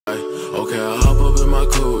Okay, I hop up in my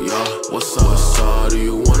coupe, y'all. What's up? Do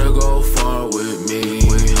you wanna go far with me?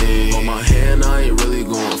 On my hand, I ain't really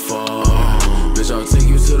going far. Bitch, I'll take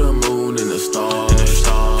you to the moon and the stars.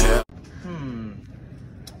 Yeah.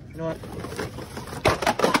 You know what?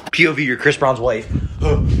 POV, you're Chris Brown's wife.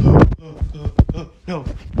 No,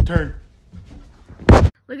 turn.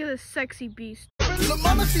 Look at this sexy beast. Little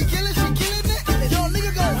mama, she killing it. And your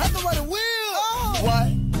nigga gon' have to run a wheel.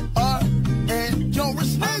 Y-R-N, don't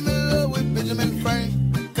respect. I'm in love with Benjamin Franklin.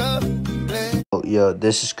 Oh, yo,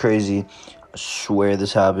 this is crazy. I swear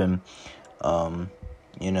this happened.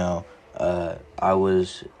 You know, I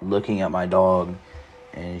was looking at my dog,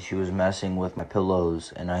 and she was messing with my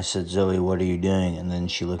pillows, and I said, Zoe, what are you doing? And then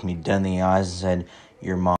she looked me dead in the eyes and said,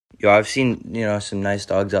 your mom. Yo, I've seen, you know, some nice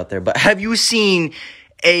dogs out there, but have you seen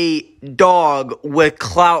a dog with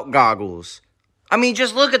clout goggles? I mean,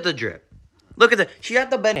 just look at the drip. Look at the, she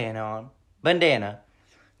had the bandana,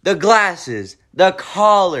 the glasses, the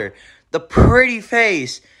collar, the pretty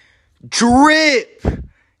face, drip.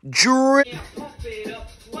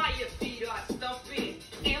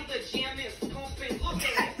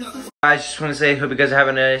 I just want to say, hope you guys are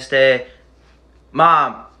having a nice day.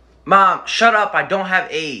 Mom, shut up, I don't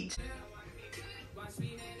have AIDS.